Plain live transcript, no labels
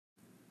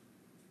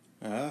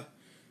Uh,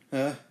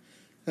 uh,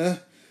 uh,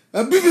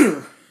 uh,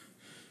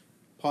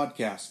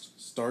 Podcast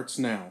starts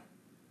now.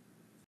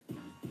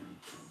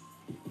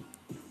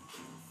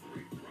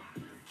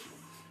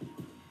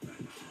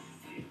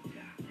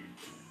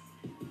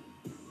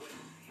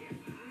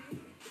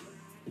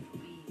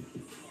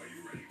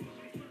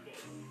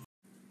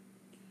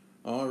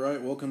 All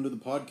right, welcome to the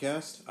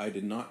podcast. I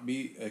did not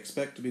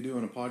expect to be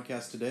doing a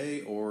podcast today,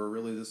 or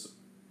really this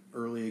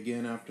early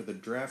again after the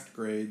draft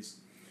grades.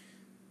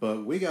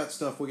 But we got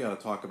stuff we got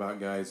to talk about,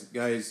 guys.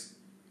 Guys,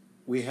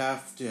 we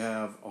have to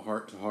have a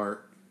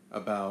heart-to-heart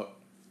about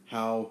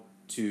how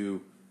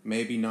to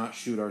maybe not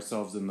shoot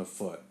ourselves in the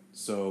foot.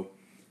 So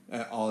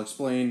I'll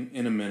explain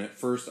in a minute.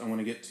 First, I want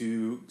to get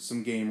to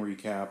some game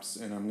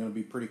recaps, and I'm going to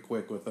be pretty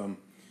quick with them.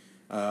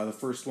 The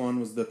first one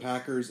was the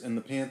Packers and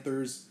the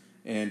Panthers.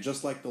 And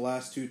just like the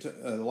last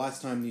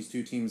last time these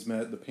two teams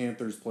met, the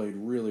Panthers played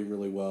really,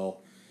 really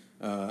well.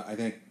 I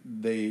think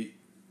they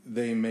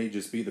may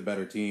just be the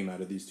better team out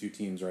of these two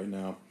teams right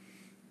now.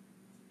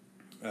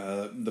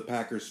 The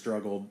Packers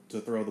struggled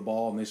to throw the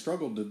ball, and they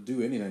struggled to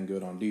do anything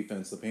good on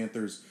defense. The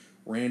Panthers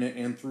ran it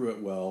and threw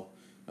it well.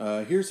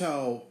 Here's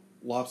how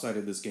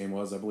lopsided this game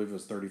was. I believe it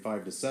was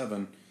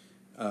 35-7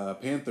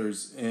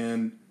 Panthers,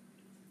 and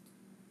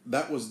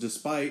that was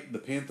despite the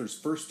Panthers'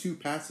 first two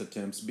pass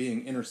attempts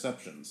being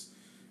interceptions.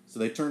 So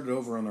they turned it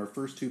over on their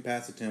first two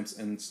pass attempts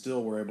and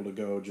still were able to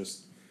go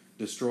just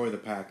destroy the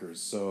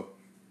Packers. So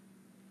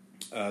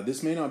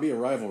this may not be a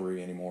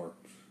rivalry anymore.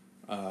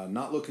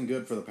 Not looking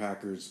good for the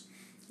Packers,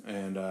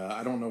 and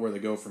I don't know where they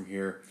go from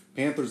here.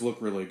 Panthers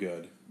look really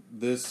good.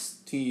 This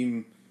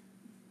team,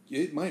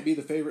 it might be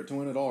the favorite to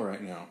win it all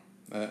right now.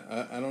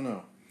 I don't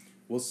know.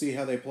 We'll see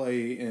how they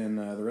play in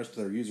the rest of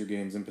their user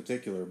games in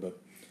particular,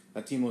 but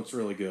that team looks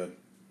really good.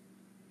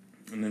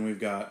 And then we've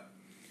got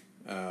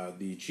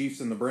the Chiefs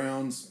and the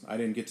Browns. I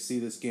didn't get to see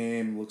this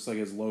game. Looks like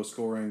it's low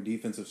scoring,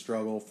 defensive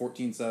struggle.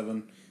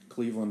 14-7,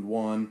 Cleveland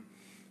won.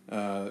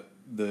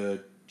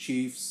 The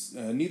Chiefs,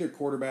 neither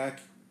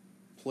quarterback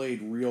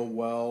played real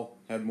well.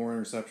 Had more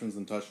interceptions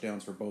than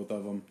touchdowns for both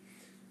of them.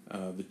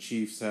 The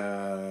Chiefs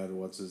had,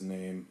 what's his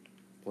name,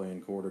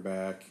 playing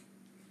quarterback?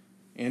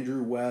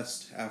 Andrew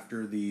West,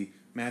 after the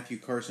Matthew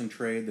Carson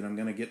trade that I'm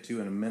going to get to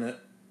in a minute.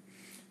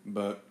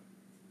 But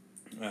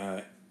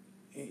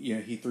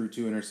he threw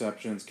two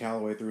interceptions.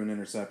 Callaway threw an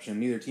interception.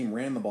 Neither team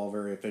ran the ball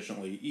very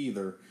efficiently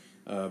either,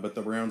 but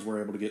the Browns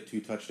were able to get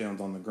two touchdowns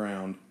on the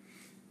ground,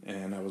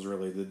 and that was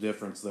really the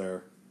difference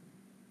there.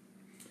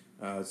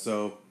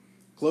 So,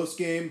 close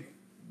game,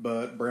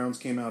 but Browns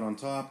came out on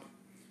top.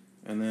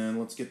 And then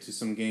let's get to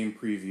some game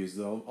previews.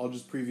 I'll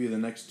just preview the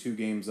next two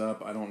games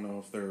up. I don't know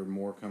if there are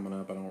more coming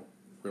up. I don't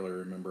really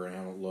remember. I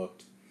haven't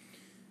looked.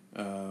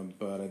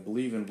 But I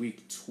believe in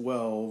week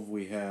 12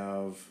 we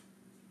have...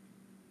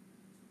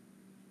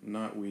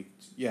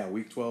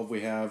 week 12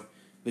 we have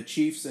the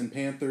Chiefs and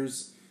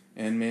Panthers,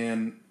 and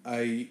man,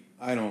 I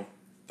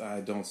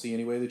don't see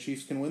any way the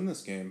Chiefs can win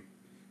this game.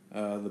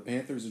 The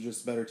Panthers are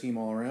just a better team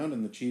all around,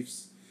 and the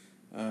Chiefs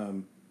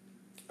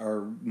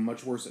are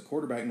much worse at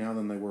quarterback now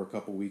than they were a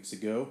couple weeks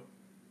ago.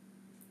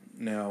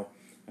 Now,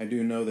 I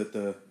do know that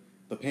the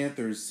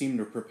Panthers seem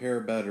to prepare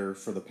better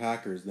for the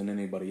Packers than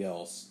anybody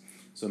else,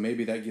 so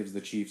maybe that gives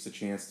the Chiefs a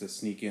chance to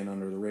sneak in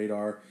under the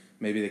radar.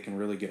 Maybe they can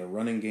really get a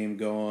running game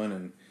going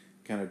and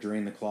kind of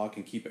drain the clock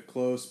and keep it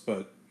close,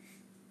 but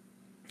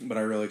I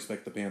really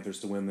expect the Panthers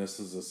to win this.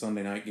 This is a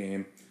Sunday night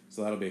game,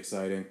 so that'll be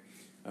exciting.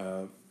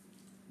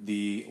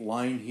 The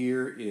line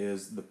here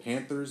is the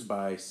Panthers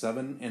by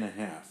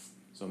 7.5,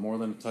 so more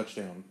than a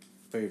touchdown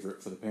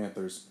favorite for the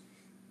Panthers.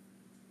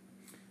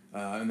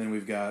 And then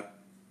we've got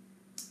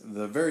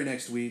the very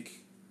next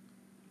week,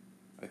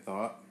 I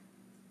thought.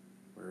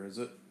 Where is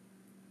it?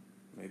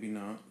 Maybe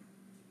not.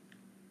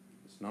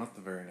 It's not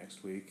the very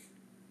next week.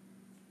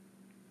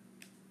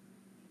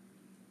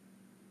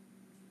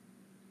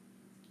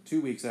 2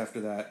 weeks after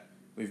that,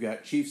 we've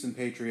got Chiefs and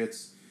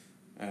Patriots.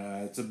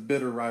 It's a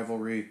bitter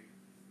rivalry.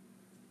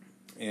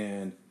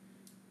 And,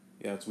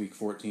 yeah, it's week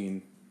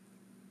 14.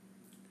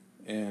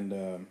 And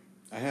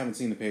I haven't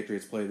seen the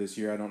Patriots play this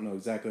year. I don't know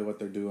exactly what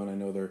they're doing. I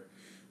know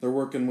they're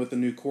working with a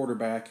new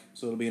quarterback,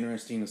 so it'll be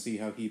interesting to see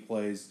how he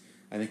plays.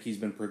 I think he's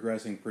been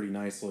progressing pretty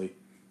nicely.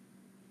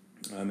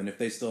 And if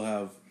they still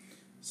have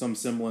some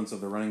semblance of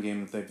the running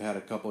game that they've had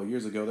a couple of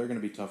years ago, they're going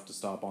to be tough to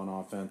stop on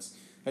offense.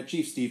 That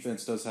Chiefs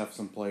defense does have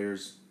some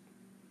players,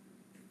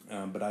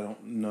 but I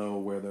don't know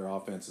where their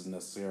offense is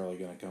necessarily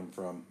going to come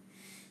from.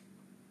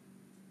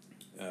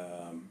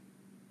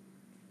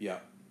 Yeah.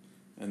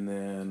 And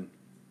then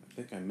I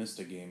think I missed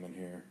a game in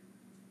here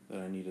that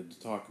I needed to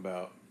talk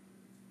about.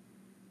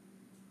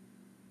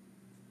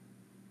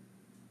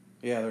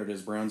 Yeah, there it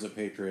is, Browns at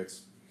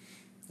Patriots.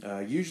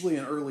 Usually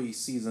an early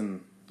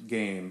season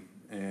game,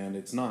 and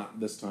it's not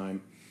this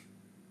time.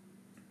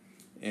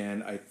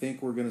 And I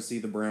think we're going to see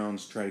the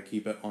Browns try to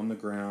keep it on the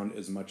ground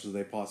as much as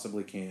they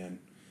possibly can.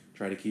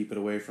 Try to keep it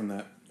away from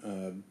that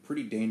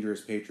pretty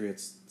dangerous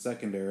Patriots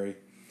secondary.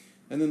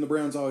 And then the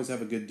Browns always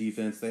have a good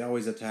defense. They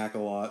always attack a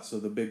lot. So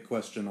the big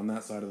question on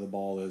that side of the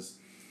ball is,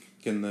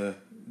 can the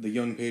the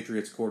young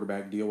Patriots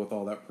quarterback deal with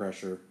all that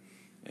pressure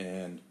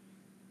and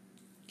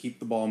keep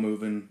the ball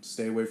moving,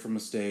 stay away from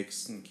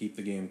mistakes, and keep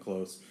the game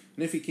close.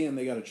 And if he can,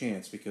 they got a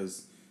chance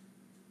because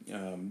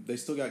they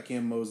still got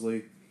Cam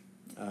Mosley.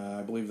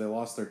 I believe they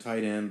lost their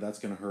tight end. That's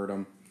going to hurt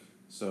them.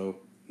 So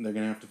they're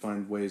going to have to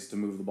find ways to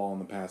move the ball in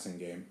the passing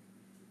game.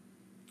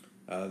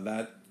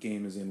 That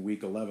game is in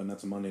Week 11.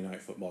 That's a Monday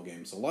Night Football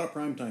game. So a lot of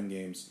primetime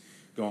games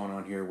going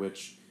on here,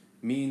 which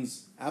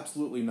means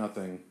absolutely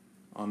nothing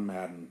on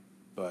Madden,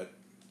 but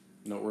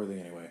noteworthy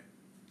anyway.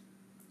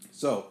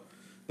 So,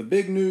 the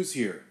big news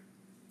here,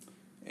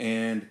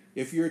 and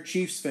if you're a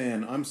Chiefs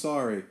fan, I'm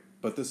sorry,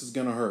 but this is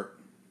going to hurt,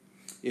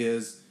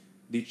 is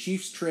the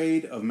Chiefs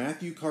trade of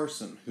Matthew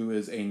Carson, who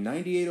is a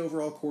 98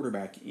 overall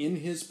quarterback in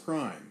his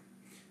prime.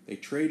 They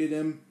traded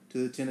him to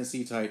the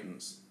Tennessee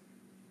Titans.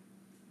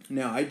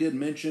 Now, I did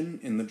mention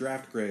in the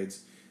draft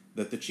grades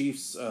that the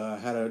Chiefs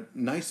had a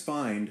nice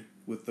find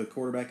with the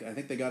quarterback. I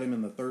think they got him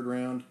in the 3rd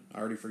round. I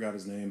already forgot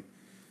his name.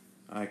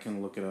 I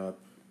can look it up.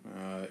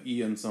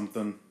 Ian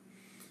something.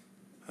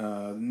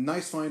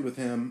 Nice find with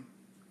him.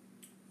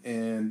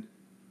 And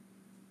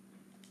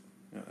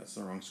that's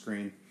the wrong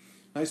screen.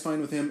 Nice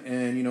find with him.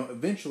 And,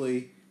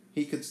 eventually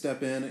he could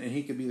step in and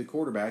he could be the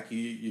quarterback.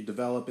 You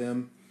develop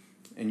him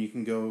and you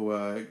can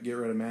go get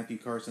rid of Matthew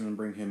Carson and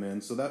bring him in.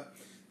 So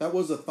that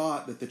was a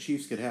thought that the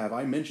Chiefs could have.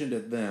 I mentioned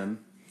it then.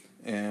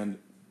 And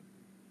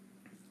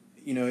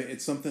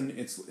it's something.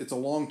 It's a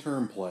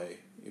long-term play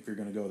if you're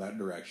going to go that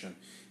direction.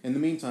 In the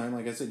meantime,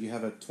 like I said, you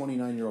have a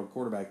 29-year-old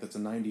quarterback that's a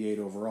 98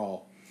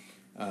 overall.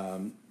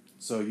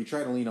 So you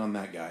try to lean on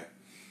that guy.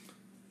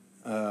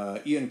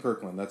 Ian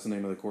Kirkland, that's the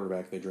name of the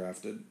quarterback they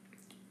drafted.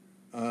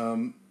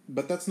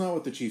 But that's not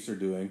what the Chiefs are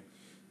doing.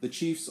 The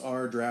Chiefs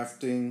are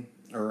drafting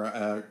or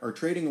are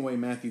trading away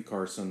Matthew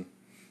Carson,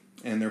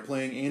 and they're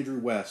playing Andrew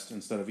West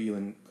instead of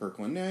Ian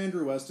Kirkland. Now,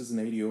 Andrew West is an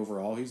 80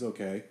 overall. He's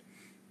okay.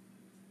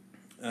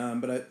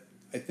 But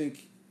I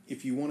think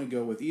if you want to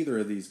go with either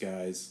of these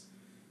guys,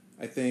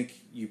 I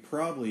think you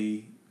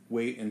probably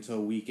wait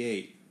until Week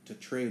 8 to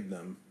trade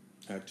him,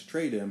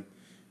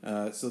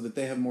 so that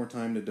they have more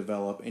time to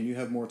develop and you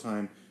have more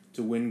time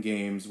to win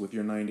games with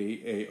your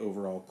 98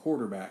 overall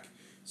quarterback.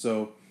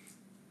 So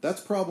that's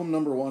problem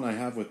number one I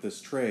have with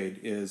this trade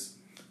is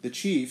the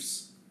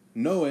Chiefs,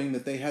 knowing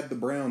that they had the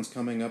Browns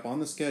coming up on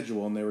the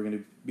schedule and they were going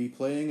to be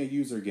playing a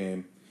user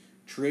game,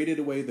 traded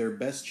away their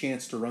best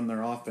chance to run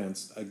their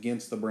offense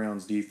against the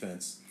Browns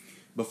defense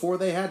before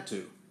they had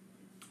to.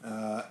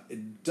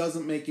 It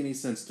doesn't make any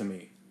sense to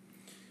me.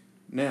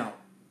 Now,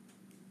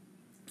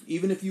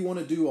 even if you want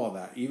to do all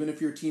that, even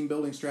if your team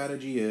building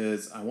strategy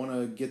is, I want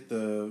to get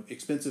the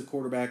expensive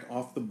quarterback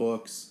off the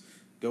books,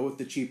 go with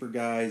the cheaper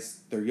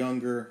guys, they're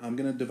younger, I'm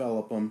going to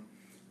develop them.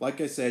 Like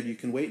I said, you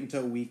can wait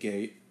until Week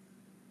 8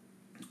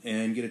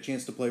 and get a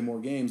chance to play more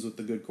games with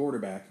the good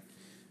quarterback.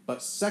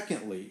 But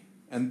secondly,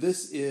 and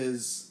this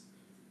is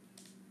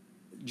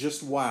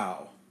just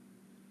wow,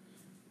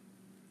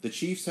 the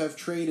Chiefs have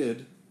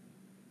traded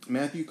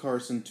Matthew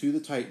Carson to the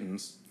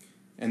Titans,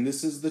 and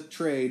this is the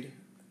trade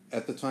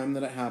at the time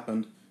that it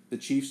happened. The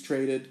Chiefs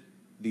traded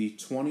the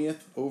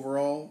 20th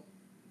overall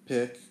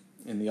pick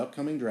in the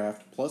upcoming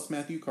draft, plus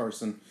Matthew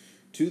Carson,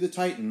 to the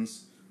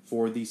Titans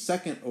for the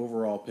 2nd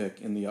overall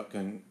pick in the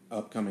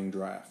upcoming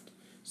draft.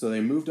 So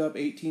they moved up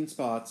 18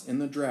 spots in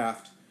the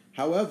draft.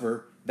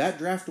 However, that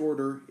draft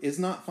order is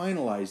not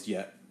finalized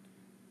yet.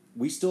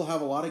 We still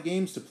have a lot of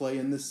games to play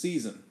in this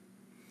season.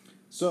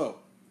 So,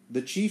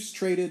 the Chiefs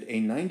traded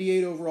a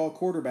 98 overall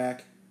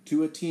quarterback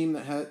to a team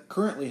that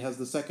currently has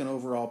the 2nd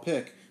overall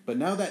pick, but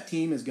now that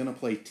team is going to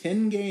play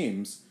 10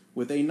 games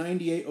with a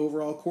 98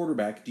 overall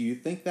quarterback. Do you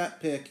think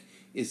that pick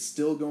is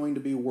still going to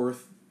be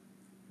worth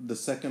the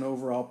 2nd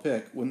overall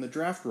pick when the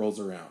draft rolls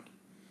around?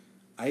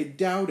 I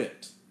doubt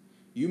it.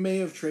 You may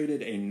have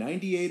traded a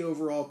 98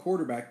 overall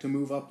quarterback to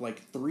move up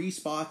like 3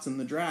 spots in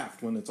the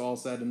draft when it's all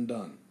said and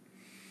done.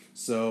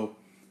 So,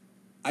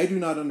 I do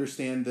not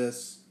understand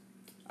this.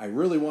 I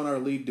really want our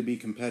league to be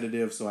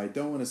competitive, so I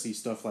don't want to see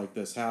stuff like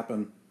this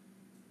happen.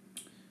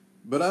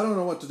 But I don't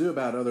know what to do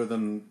about it other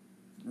than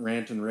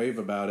rant and rave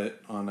about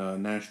it on a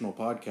national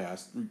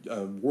podcast,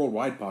 a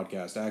worldwide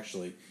podcast,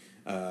 actually.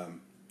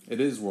 It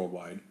is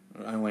worldwide.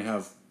 I only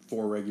have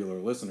 4 regular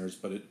listeners,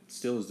 but it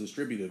still is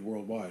distributed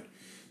worldwide.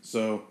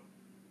 So,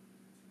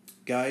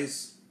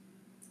 guys,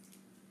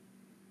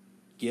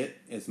 get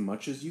as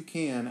much as you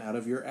can out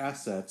of your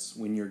assets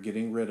when you're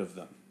getting rid of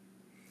them.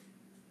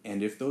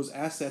 And if those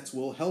assets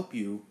will help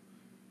you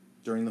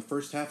during the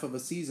first half of a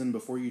season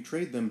before you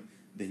trade them,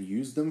 then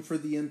use them for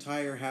the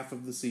entire half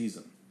of the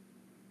season.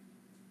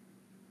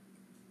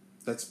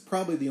 That's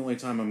probably the only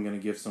time I'm going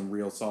to give some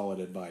real solid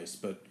advice,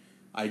 but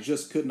I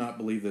just could not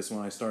believe this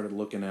when I started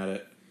looking at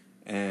it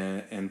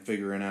and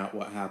figuring out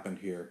what happened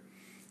here.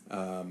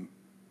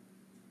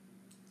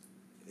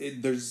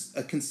 There's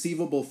a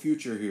conceivable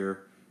future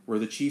here where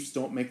the Chiefs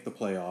don't make the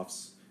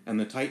playoffs and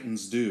the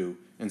Titans do,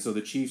 and so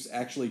the Chiefs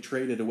actually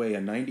traded away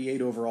a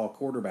 98 overall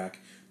quarterback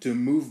to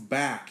move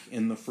back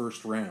in the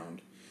first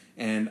round.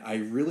 And I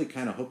really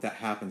kind of hope that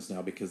happens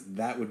now because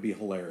that would be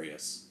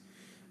hilarious.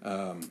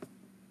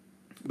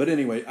 But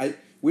anyway,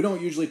 we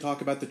don't usually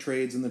talk about the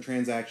trades and the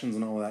transactions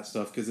and all of that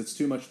stuff because it's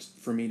too much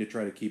for me to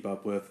try to keep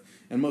up with.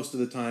 And most of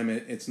the time,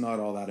 it's not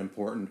all that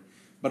important.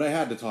 But I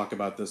had to talk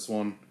about this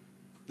one.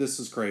 This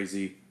is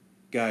crazy.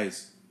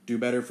 Guys, do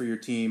better for your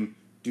team.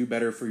 Do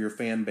better for your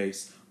fan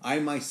base. I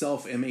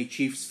myself am a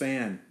Chiefs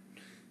fan.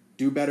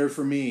 Do better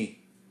for me.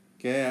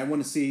 Okay, I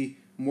want to see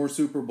more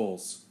Super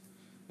Bowls.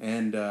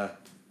 And, the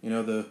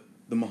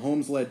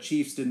Mahomes-led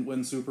Chiefs didn't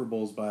win Super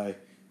Bowls by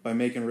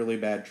making really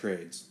bad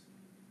trades.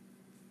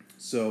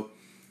 So,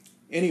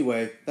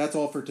 anyway, that's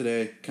all for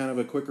today. Kind of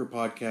a quicker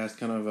podcast,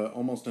 kind of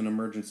almost an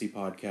emergency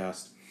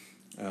podcast.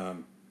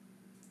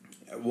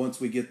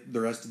 Once we get the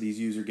rest of these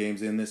user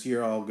games in this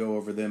year, I'll go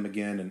over them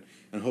again,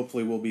 and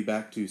hopefully we'll be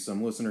back to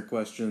some listener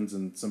questions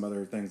and some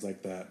other things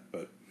like that.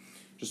 But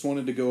just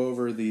wanted to go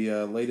over the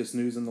latest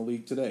news in the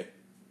league today.